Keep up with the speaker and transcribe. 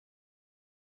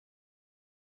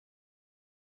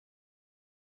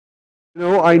You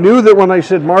know, I knew that when I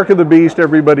said Mark of the Beast,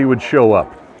 everybody would show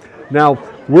up. Now,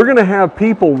 we're going to have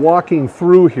people walking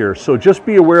through here, so just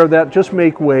be aware of that, just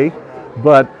make way.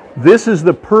 But this is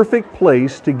the perfect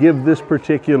place to give this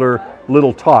particular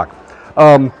little talk.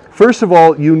 First of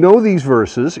all, you know these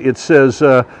verses. It says,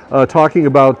 talking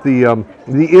about the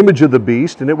image of the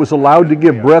beast, and it was allowed to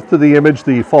give breath to the image,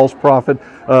 the false prophet.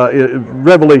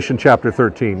 Revelation chapter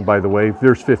 13, by the way,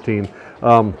 verse 15.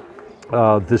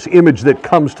 This image that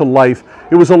comes to life,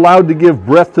 it was allowed to give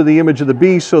breath to the image of the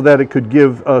beast, so that it could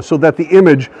give, so that the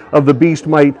image of the beast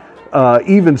might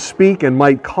even speak, and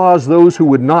might cause those who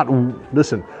would not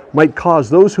might cause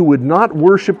those who would not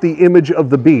worship the image of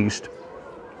the beast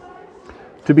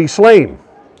to be slain.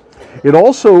 It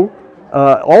also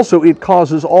it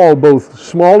causes all, both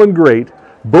small and great,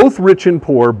 both rich and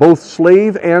poor, both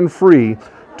slave and free,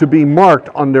 to be marked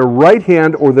on their right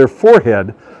hand or their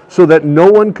forehead, so that no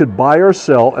one could buy or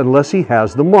sell unless he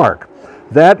has the mark.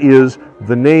 That is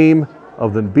the name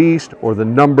of the beast, or the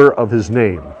number of his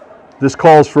name. This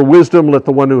calls for wisdom. Let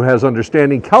the one who has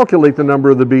understanding calculate the number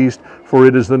of the beast, for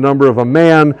it is the number of a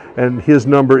man, and his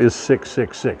number is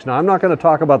 666. Now, I'm not going to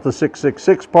talk about the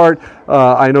 666 part.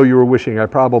 I know you were wishing I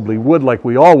probably would, like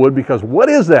we all would, because what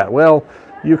is that? Well,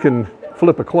 you can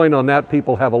flip a coin on that.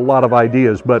 People have a lot of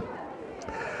ideas. But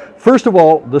first of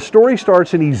all, the story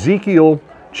starts in Ezekiel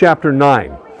chapter 9,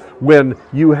 when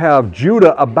you have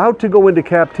Judah about to go into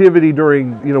captivity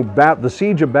during, the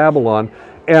siege of Babylon,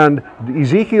 and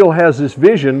Ezekiel has this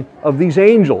vision of these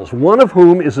angels, one of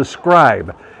whom is a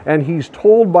scribe, and he's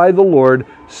told by the Lord,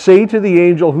 say to the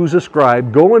angel who's a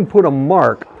scribe, go and put a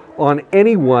mark on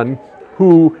anyone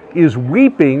who is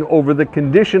weeping over the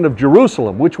condition of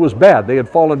Jerusalem, which was bad. They had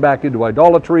fallen back into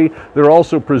idolatry. They're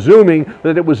also presuming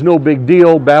that it was no big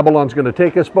deal. Babylon's going to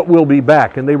take us, but we'll be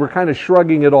back. And they were kind of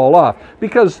shrugging it all off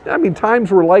because,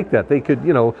 times were like that. They could,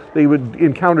 they would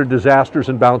encounter disasters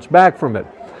and bounce back from it.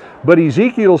 But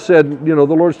Ezekiel said, the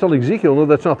Lord's telling Ezekiel, no,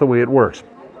 that's not the way it works.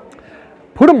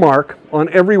 Put a mark on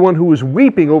everyone who is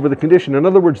weeping over the condition. In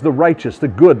other words, the righteous, the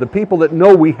good, the people that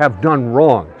know we have done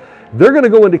wrong. They're going to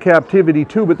go into captivity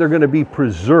too, but they're going to be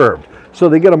preserved. So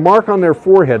they get a mark on their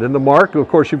forehead. And the mark, of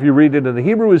course, if you read it in the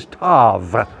Hebrew, is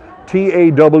Tav.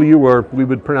 T-A-W, or we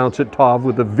would pronounce it Tav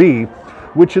with a V,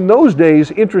 which in those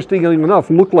days, interestingly enough,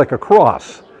 looked like a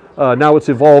cross. Now it's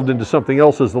evolved into something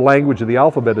else as the language of the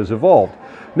alphabet has evolved.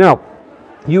 Now,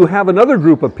 you have another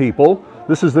group of people.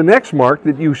 This is the next mark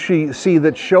that you see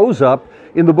that shows up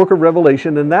in the book of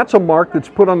Revelation, and that's a mark that's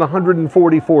put on the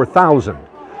 144,000.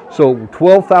 So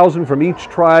 12,000 from each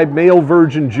tribe, male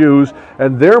virgin Jews,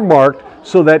 and they're marked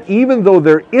so that even though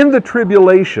they're in the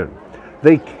tribulation,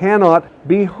 they cannot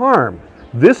be harmed.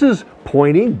 This is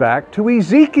pointing back to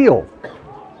Ezekiel.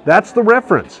 That's the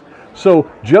reference. So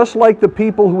just like the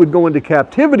people who would go into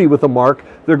captivity with a mark,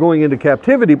 they're going into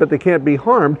captivity, but they can't be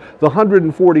harmed. The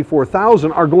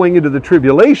 144,000 are going into the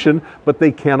tribulation, but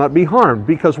they cannot be harmed.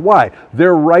 Because why?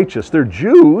 They're righteous. They're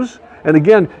Jews. And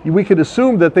again, we could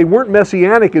assume that they weren't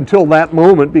messianic until that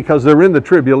moment because they're in the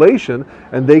tribulation,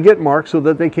 and they get marked so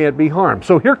that they can't be harmed.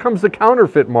 So here comes the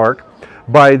counterfeit mark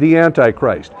by the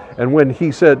Antichrist. And when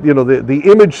he said, the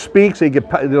image speaks, they get,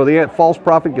 the false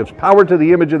prophet gives power to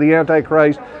the image of the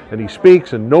Antichrist, and he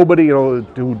speaks, and nobody,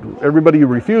 everybody who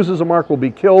refuses a mark will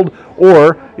be killed,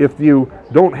 or if you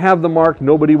don't have the mark,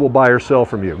 nobody will buy or sell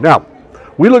from you. Now,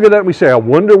 we look at that and we say, I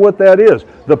wonder what that is.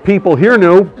 The people here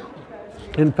knew.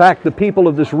 In fact, the people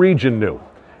of this region knew,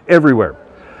 everywhere.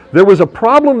 There was a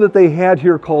problem that they had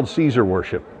here called Caesar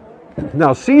worship.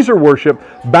 Now, Caesar worship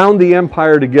bound the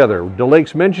empire together.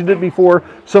 DeLake's mentioned it before.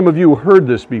 Some of you heard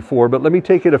this before, but let me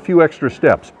take it a few extra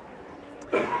steps.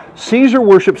 Caesar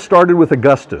worship started with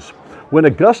Augustus. When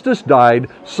Augustus died,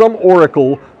 some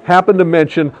oracle happened to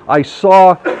mention, I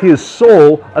saw his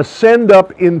soul ascend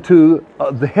up into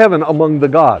the heaven among the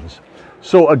gods.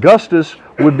 So Augustus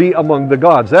would be among the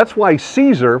gods. That's why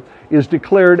Caesar is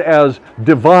declared as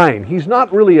divine. He's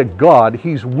not really a god,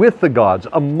 he's with the gods,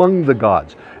 among the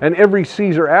gods. And every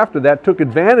Caesar after that took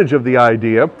advantage of the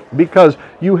idea because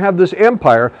you have this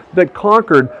empire that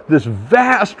conquered this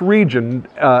vast region,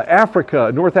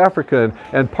 Africa, North Africa,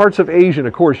 and parts of Asia, and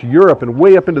of course Europe, and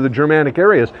way up into the Germanic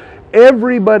areas.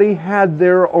 Everybody had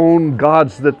their own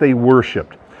gods that they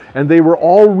worshipped, and they were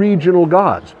all regional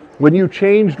gods. When you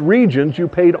changed regions, you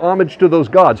paid homage to those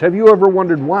gods. Have you ever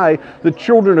wondered why the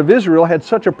children of Israel had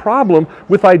such a problem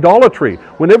with idolatry?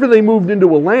 Whenever they moved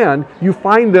into a land, you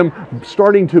find them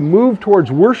starting to move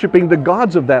towards worshiping the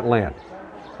gods of that land.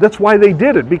 That's why they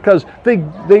did it, because they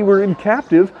were in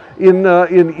captive in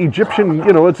Egyptian,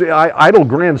 it's Idol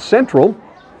Grand Central,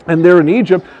 And there in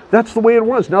Egypt, that's the way it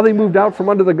was. Now they moved out from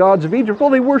under the gods of Egypt. Well,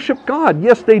 they worship God.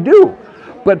 Yes, they do.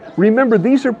 But remember,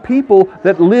 these are people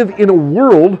that live in a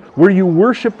world where you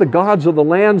worship the gods of the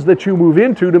lands that you move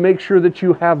into to make sure that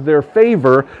you have their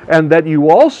favor and that you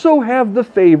also have the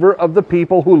favor of the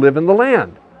people who live in the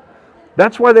land.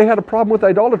 That's why they had a problem with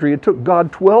idolatry. It took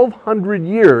God 1,200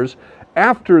 years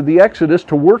after the Exodus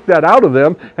to work that out of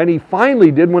them, and he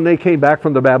finally did when they came back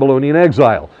from the Babylonian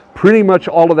exile. Pretty much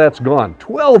all of that's gone.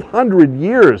 1,200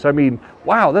 years. I mean,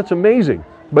 wow, that's amazing.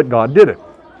 But God did it.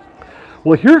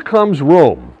 Well, here comes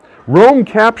Rome. Rome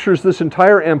captures this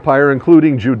entire empire,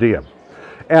 including Judea.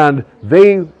 And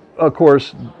they, of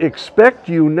course, expect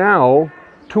you now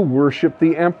to worship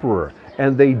the emperor.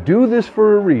 And they do this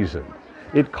for a reason.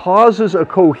 It causes a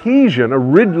cohesion, a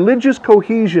religious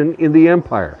cohesion in the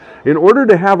empire. In order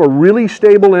to have a really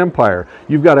stable empire,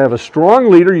 you've got to have a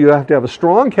strong leader, you have to have a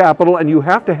strong capital, and you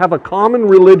have to have a common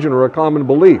religion or a common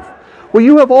belief. Well,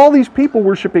 you have all these people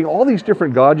worshiping all these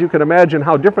different gods. You can imagine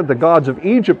how different the gods of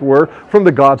Egypt were from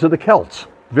the gods of the Celts.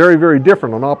 Very, very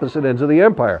different on opposite ends of the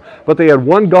empire. But they had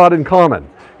one God in common.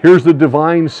 Here's the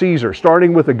divine Caesar,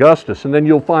 starting with Augustus. And then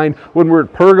you'll find, when we're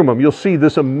at Pergamum, you'll see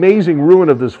this amazing ruin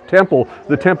of this temple,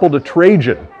 the temple to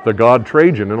Trajan, the god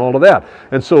Trajan and all of that.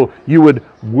 And so you would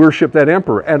worship that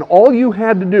emperor. And all you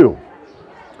had to do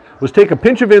was take a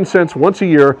pinch of incense once a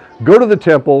year, go to the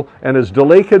temple, and as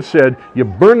Delake had said, you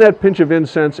burn that pinch of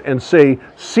incense and say,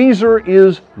 Caesar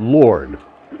is Lord.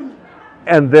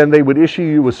 And then they would issue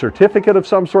you a certificate of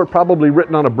some sort, probably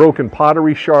written on a broken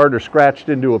pottery shard or scratched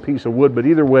into a piece of wood, but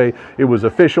either way, it was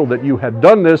official that you had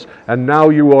done this, and now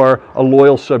you are a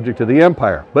loyal subject to the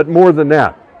empire. But more than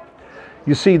that,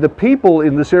 you see, the people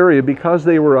in this area, because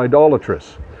they were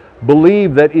idolatrous,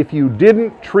 believed that if you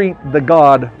didn't treat the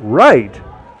god right,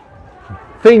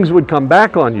 things would come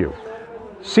back on you.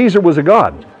 Caesar was a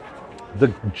god.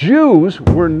 The Jews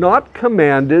were not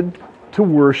commanded to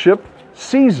worship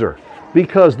Caesar,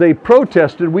 because they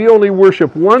protested, we only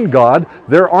worship one God,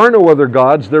 there are no other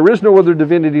gods, there is no other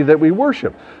divinity that we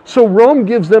worship. So Rome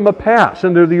gives them a pass,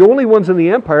 and they're the only ones in the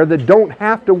empire that don't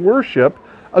have to worship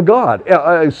a god,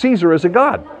 Caesar as a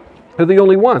god. They're the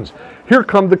only ones. Here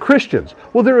come the Christians.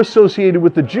 Well, they're associated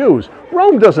with the Jews.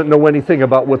 Rome doesn't know anything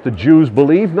about what the Jews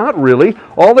believe, not really.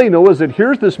 All they know is that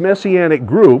here's this messianic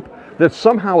group that's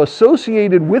somehow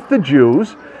associated with the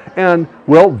Jews, and,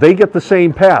 well, they get the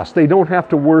same pass. They don't have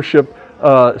to worship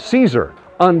Caesar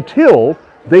until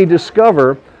they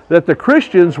discover that the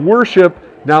Christians worship,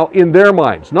 now in their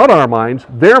minds, not our minds,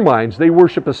 their minds, they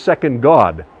worship a second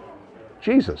God,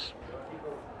 Jesus.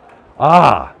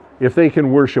 If they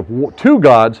can worship two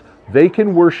gods, they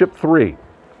can worship three.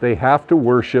 They have to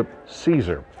worship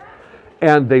Caesar,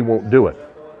 and they won't do it.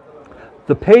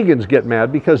 The pagans get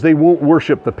mad because they won't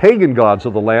worship the pagan gods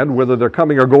of the land, whether they're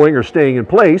coming or going or staying in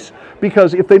place,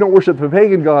 because if they don't worship the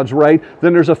pagan gods right,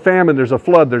 then there's a famine, there's a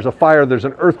flood, there's a fire, there's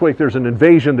an earthquake, there's an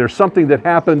invasion, there's something that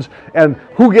happens, and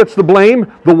who gets the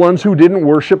blame? The ones who didn't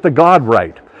worship the god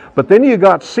right. But then you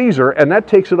got Caesar, and that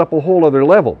takes it up a whole other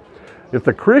level. If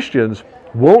the Christians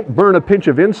won't burn a pinch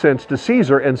of incense to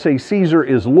Caesar and say Caesar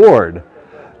is Lord,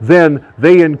 then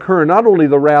they incur not only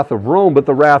the wrath of Rome, but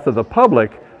the wrath of the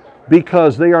public,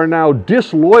 because they are now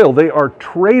disloyal. They are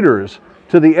traitors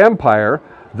to the empire.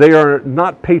 They are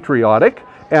not patriotic.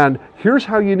 And here's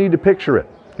how you need to picture it.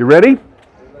 You ready?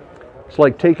 It's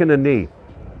like taking a knee.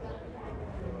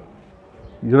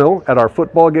 You know, at our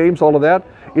football games, all of that.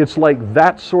 It's like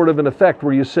that sort of an effect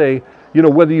where you say, you know,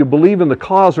 whether you believe in the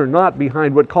cause or not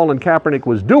behind what Colin Kaepernick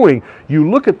was doing, you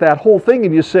look at that whole thing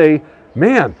and you say,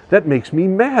 man, that makes me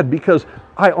mad because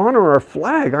I honor our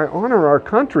flag, I honor our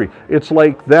country. It's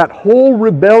like that whole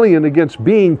rebellion against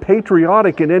being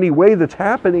patriotic in any way that's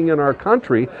happening in our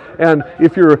country. And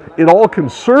if you're at all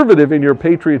conservative in your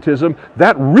patriotism,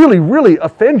 that really, really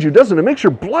offends you, doesn't it? It makes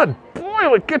your blood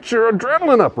boil, it gets your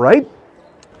adrenaline up, right?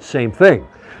 Same thing.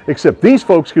 Except these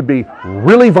folks could be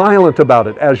really violent about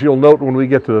it, as you'll note when we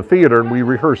get to the theater and we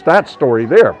rehearse that story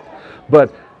there.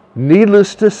 But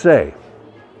needless to say,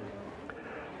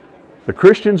 the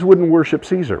Christians wouldn't worship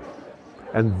Caesar.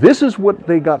 And this is what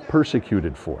they got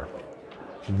persecuted for.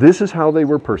 This is how they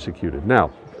were persecuted.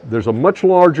 Now, there's a much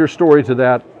larger story to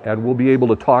that, and we'll be able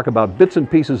to talk about bits and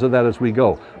pieces of that as we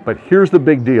go. But here's the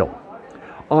big deal.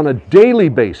 On a daily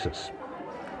basis,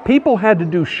 people had to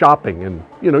do shopping, and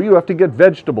you have to get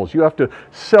vegetables, you have to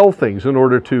sell things in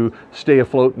order to stay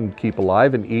afloat and keep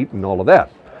alive and eat and all of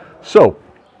that. So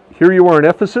here you are in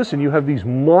Ephesus, and you have these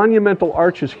monumental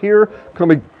arches here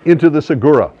coming into this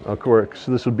Agora. Of course,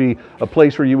 this would be a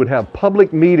place where you would have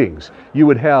public meetings. You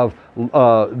would have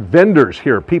vendors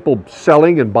here, people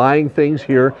selling and buying things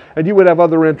here, and you would have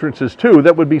other entrances too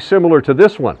that would be similar to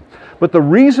this one. But the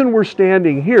reason we're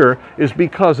standing here is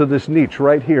because of this niche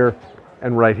right here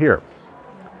and right here.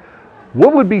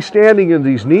 What would be standing in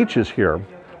these niches here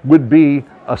would be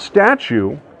a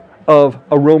statue of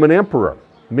a Roman emperor,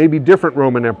 maybe different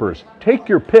Roman emperors. Take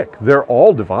your pick. They're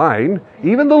all divine,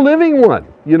 even the living one.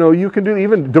 You know, you can do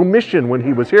even Domitian when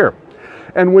he was here.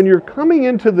 And when you're coming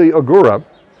into the Agora,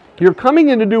 you're coming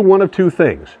in to do one of two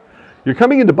things. You're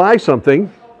coming in to buy something,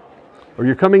 or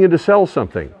you're coming in to sell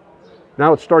something.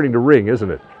 Now it's starting to ring, isn't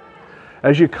it?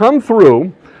 As you come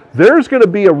through, there's going to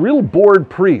be a real bored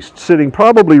priest sitting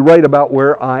probably right about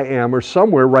where I am or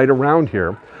somewhere right around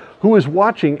here, who is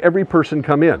watching every person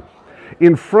come in.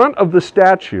 In front of the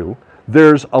statue,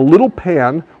 there's a little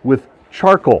pan with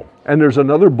charcoal, and there's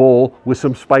another bowl with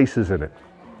some spices in it,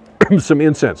 some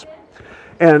incense.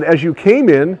 And as you came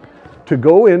in to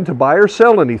go in to buy or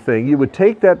sell anything, you would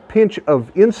take that pinch of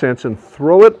incense and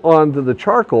throw it onto the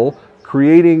charcoal,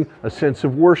 creating a sense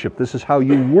of worship. This is how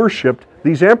you worshiped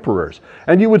these emperors.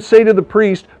 And you would say to the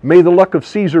priest, "May the luck of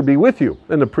Caesar be with you."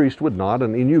 And the priest would nod,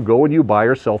 and you go and you buy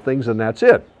or sell things, and that's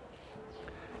it.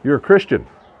 You're a Christian.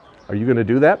 Are you going to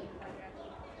do that?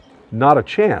 Not a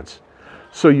chance.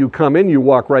 So you come in, you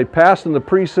walk right past, and the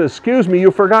priest says, "Excuse me,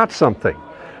 you forgot something."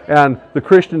 And the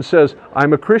Christian says,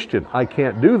 "I'm a Christian. I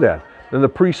can't do that." Then the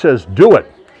priest says, "Do it."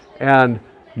 And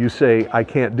you say, "I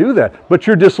can't do that." But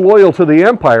you're disloyal to the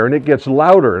empire, and it gets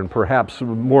louder and perhaps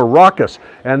more raucous.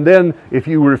 And then if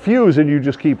you refuse and you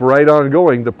just keep right on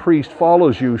going, the priest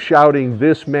follows you shouting,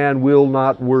 "This man will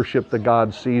not worship the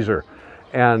god Caesar."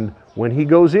 And when he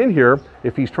goes in here,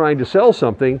 if he's trying to sell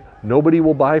something, nobody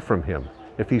will buy from him.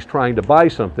 If he's trying to buy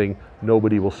something,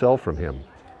 nobody will sell from him.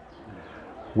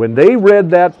 When they read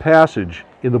that passage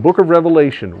in the book of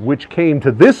Revelation, which came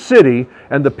to this city,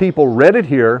 and the people read it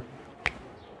here,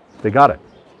 they got it.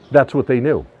 That's what they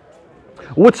knew.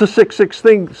 What's the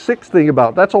 666 thing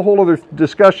about? That's a whole other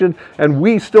discussion, and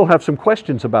we still have some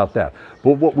questions about that.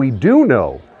 But what we do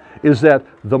know is that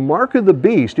the mark of the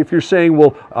beast, if you're saying,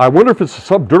 well, I wonder if it's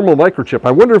a subdermal microchip,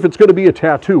 I wonder if it's going to be a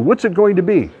tattoo, what's it going to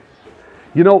be?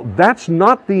 You know, that's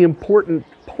not the important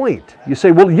point. You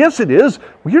say, well, yes it is.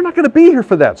 Well, you're not going to be here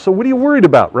for that, so what are you worried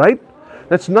about, right?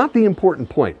 That's not the important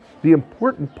point. The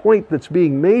important point that's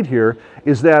being made here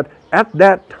is that at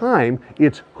that time,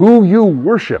 it's who you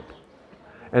worship.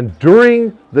 And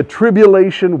during the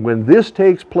tribulation, when this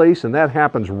takes place, and that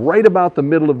happens right about the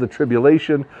middle of the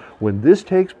tribulation, when this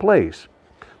takes place,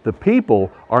 the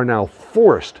people are now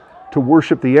forced to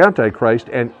worship the Antichrist.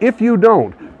 And if you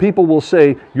don't, people will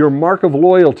say, your mark of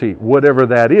loyalty, whatever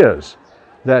that is,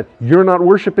 that you're not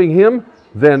worshiping him,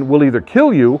 then we'll either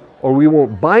kill you, or we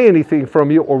won't buy anything from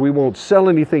you, or we won't sell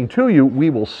anything to you. We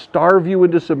will starve you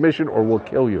into submission, or we'll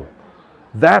kill you.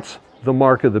 That's the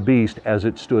mark of the beast as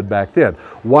it stood back then.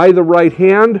 Why the right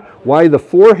hand? Why the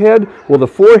forehead? Well, the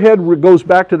forehead goes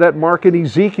back to that mark in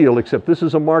Ezekiel, except this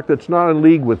is a mark that's not in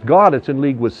league with God, it's in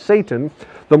league with Satan.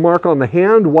 The mark on the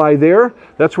hand, why there?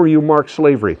 That's where you mark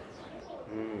slavery.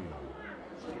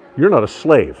 You're not a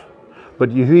slave,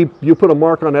 but you put a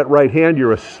mark on that right hand,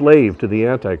 you're a slave to the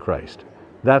Antichrist.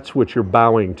 That's what you're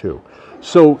bowing to.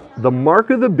 So the mark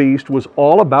of the beast was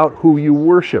all about who you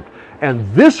worshiped.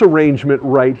 And this arrangement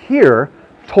right here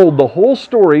told the whole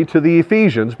story to the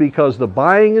Ephesians, because the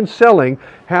buying and selling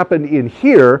happened in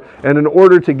here, and in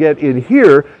order to get in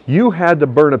here, you had to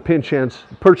burn a pinch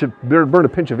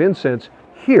of incense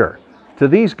here to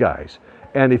these guys.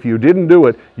 And if you didn't do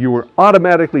it, you were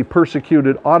automatically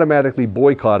persecuted, automatically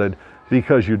boycotted,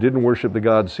 because you didn't worship the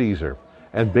god Caesar.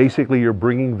 And basically you're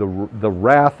bringing the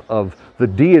wrath of the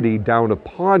deity down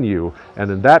upon you. And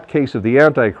in that case of the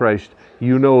Antichrist,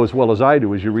 you know as well as I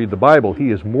do as you read the Bible, he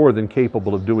is more than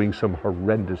capable of doing some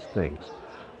horrendous things.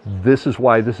 This is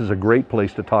why this is a great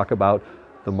place to talk about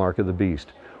the mark of the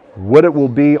beast. What it will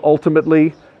be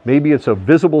ultimately, maybe it's a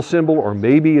visible symbol, or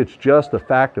maybe it's just the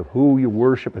fact of who you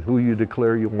worship and who you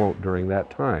declare you won't during that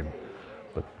time.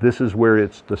 But this is where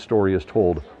the story is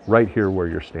told, right here where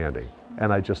you're standing.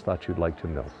 And I just thought you'd like to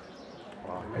know.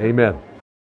 Amen.